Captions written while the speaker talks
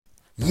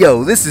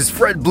Yo, this is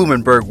Fred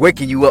Blumenberg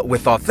waking you up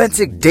with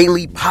authentic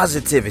daily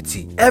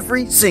positivity.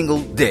 Every single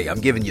day, I'm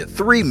giving you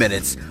 3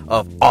 minutes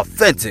of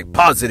authentic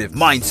positive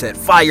mindset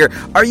fire.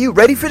 Are you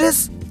ready for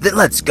this? Then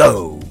let's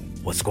go.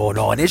 What's going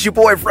on? It's your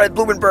boy Fred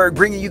Blumenberg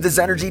bringing you this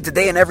energy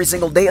today and every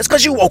single day. It's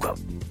because you woke up.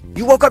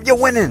 You woke up, you're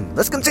winning.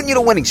 Let's continue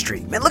the winning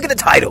streak. Man, look at the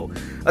title.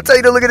 I tell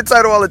you to look at the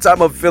title all the time.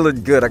 I'm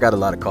feeling good. I got a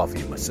lot of coffee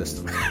in my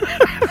system.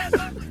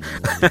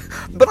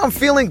 But I'm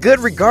feeling good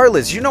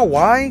regardless. You know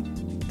why?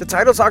 The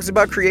title talks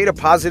about create a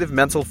positive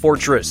mental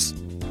fortress.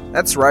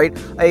 That's right,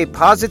 a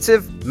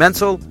positive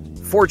mental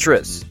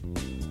fortress.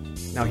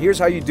 Now here's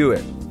how you do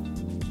it.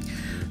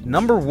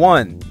 Number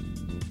 1,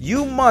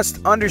 you must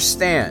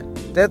understand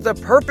that the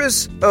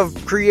purpose of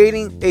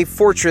creating a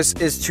fortress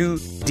is to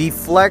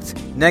deflect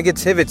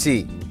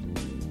negativity.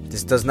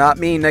 This does not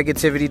mean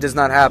negativity does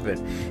not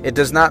happen. It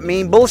does not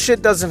mean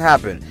bullshit doesn't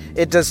happen.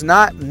 It does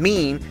not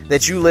mean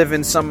that you live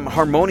in some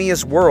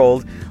harmonious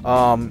world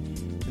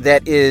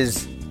that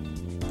is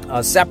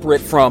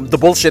separate from the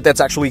bullshit that's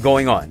actually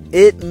going on.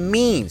 It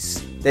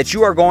means that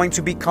you are going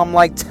to become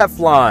like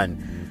Teflon.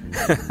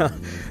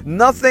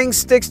 Nothing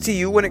sticks to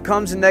you when it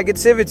comes to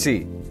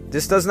negativity.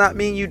 This does not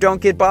mean you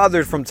don't get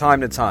bothered from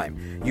time to time.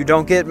 You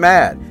don't get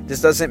mad. This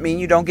doesn't mean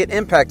you don't get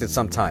impacted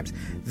sometimes.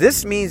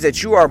 This means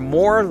that you are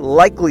more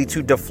likely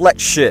to deflect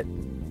shit.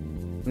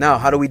 Now,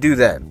 how do we do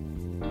that?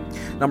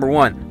 Number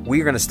 1,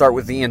 we're going to start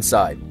with the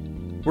inside.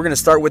 We're going to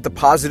start with the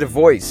positive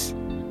voice.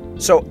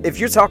 So if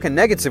you're talking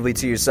negatively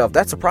to yourself,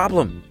 that's a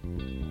problem.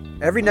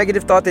 Every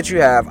negative thought that you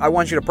have, I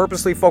want you to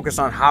purposely focus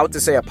on how to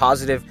say a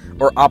positive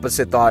or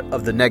opposite thought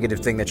of the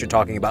negative thing that you're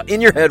talking about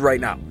in your head right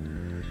now.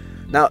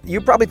 Now,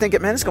 you're probably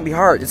thinking, man, it's going to be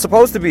hard. It's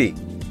supposed to be.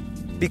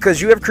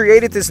 Because you have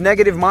created this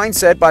negative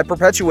mindset by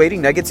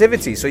perpetuating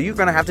negativity. So you're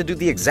going to have to do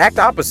the exact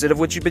opposite of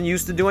what you've been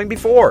used to doing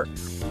before.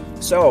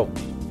 So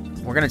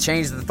we're going to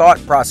change the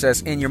thought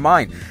process in your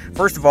mind.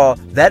 First of all,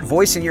 that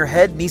voice in your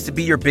head needs to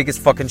be your biggest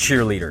fucking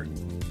cheerleader.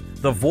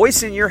 The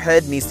voice in your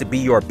head needs to be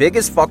your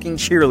biggest fucking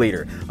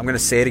cheerleader. I'm going to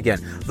say it again.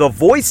 The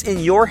voice in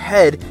your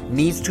head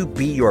needs to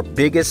be your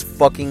biggest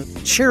fucking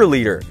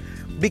cheerleader.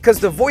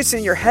 Because the voice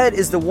in your head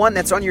is the one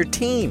that's on your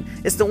team.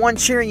 It's the one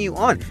cheering you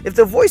on. If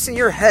the voice in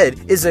your head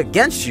is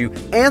against you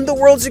and the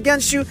world's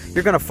against you,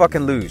 you're going to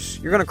fucking lose.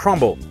 You're going to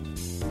crumble.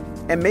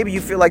 And maybe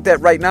you feel like that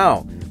right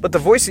now. But the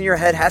voice in your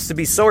head has to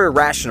be so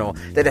irrational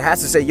that it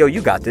has to say, yo,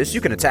 you got this. You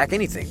can attack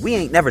anything. We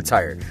ain't never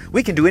tired.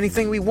 We can do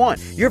anything we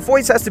want. Your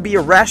voice has to be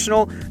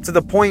irrational to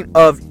the point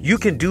of you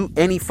can do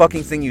any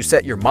fucking thing you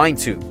set your mind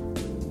to.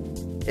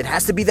 It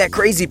has to be that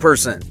crazy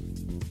person.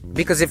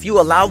 Because if you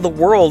allow the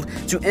world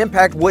to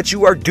impact what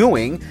you are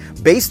doing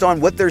based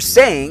on what they're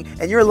saying,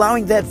 and you're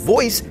allowing that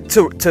voice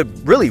to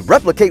really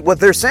replicate what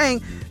they're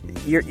saying,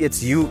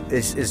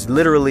 it's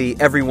literally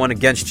everyone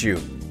against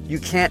you. You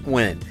can't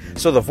win.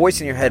 So the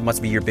voice in your head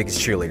must be your biggest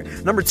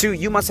cheerleader. Number 2,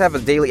 you must have a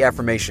daily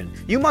affirmation.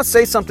 You must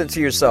say something to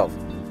yourself.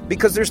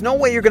 Because there's no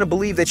way you're going to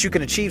believe that you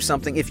can achieve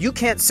something if you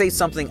can't say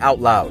something out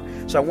loud.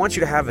 So I want you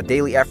to have a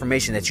daily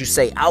affirmation that you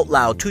say out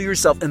loud to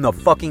yourself in the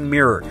fucking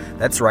mirror.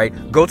 That's right.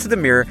 Go to the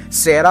mirror,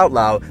 say it out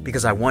loud,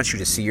 because I want you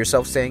to see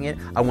yourself saying it.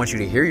 I want you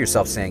to hear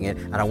yourself saying it,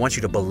 and I want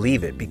you to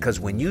believe it. Because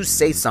when you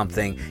say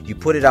something, you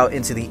put it out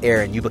into the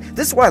air, and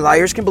this is why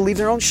liars can believe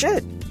their own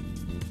shit.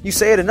 You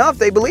say it enough,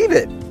 they believe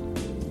it.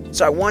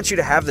 So I want you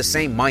to have the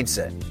same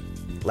mindset.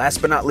 Last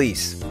but not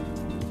least,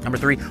 number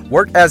 3,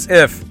 work as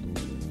if.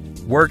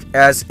 Work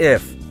as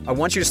if. I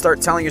want you to start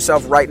telling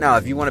yourself right now,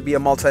 if you want to be a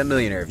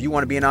multimillionaire, if you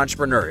want to be an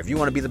entrepreneur, if you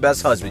want to be the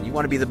best husband, you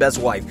want to be the best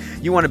wife,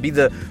 you want to be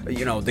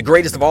the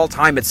greatest of all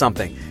time at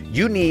something,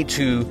 you need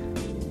to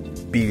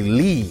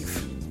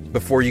believe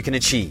before you can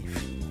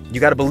achieve.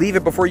 You got to believe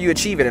it before you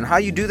achieve it. And how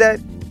you do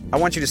that? I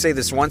want you to say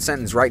this one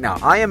sentence right now.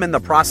 I am in the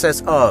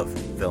process of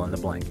fill in the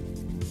blank.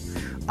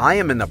 I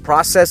am in the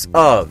process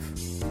of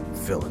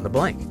fill in the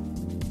blank.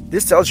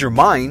 This tells your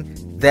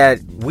mind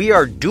that we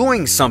are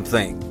doing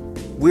something.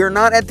 We're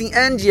not at the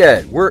end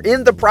yet. We're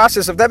in the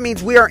process of, that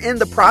means we are in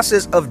the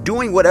process of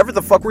doing whatever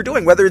the fuck we're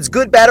doing, whether it's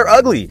good, bad, or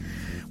ugly.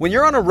 When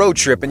you're on a road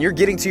trip and you're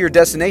getting to your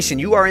destination,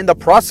 you are in the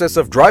process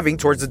of driving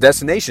towards the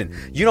destination.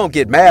 You don't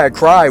get mad,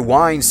 cry,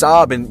 whine,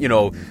 sob, and,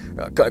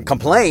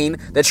 complain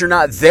that you're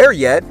not there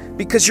yet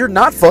because you're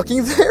not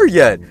fucking there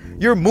yet.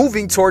 You're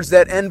moving towards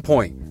that end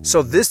point.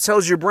 So this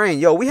tells your brain,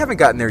 yo, we haven't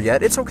gotten there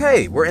yet. It's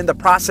okay. We're in the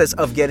process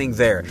of getting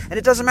there. And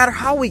it doesn't matter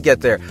how we get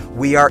there.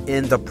 We are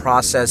in the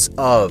process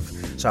of.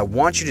 So I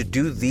want you to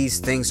do these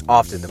things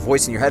often. The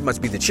voice in your head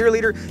must be the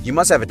cheerleader. You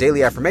must have a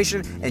daily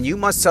affirmation. And you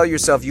must tell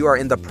yourself you are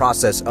in the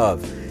process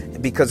of.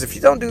 Because if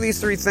you don't do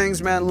these 3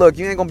 things, man, look,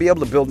 you ain't going to be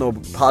able to build no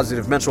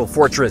positive mental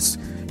fortress.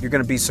 You're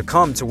going to be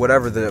succumbed to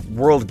whatever the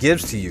world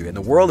gives to you. And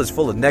the world is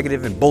full of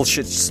negative and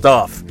bullshit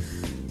stuff.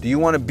 Do you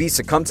want to be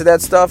succumbed to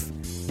that stuff?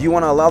 Do you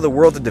want to allow the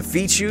world to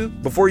defeat you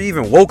before you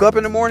even woke up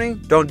in the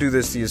morning? Don't do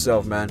this to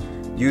yourself, man.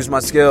 Use my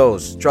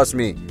skills. Trust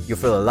me, you'll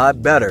feel a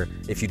lot better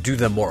if you do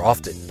them more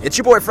often. It's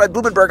your boy, Fred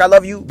Blumenberg. I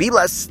love you. Be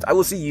blessed. I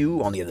will see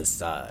you on the other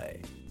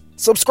side.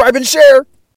 Subscribe and share.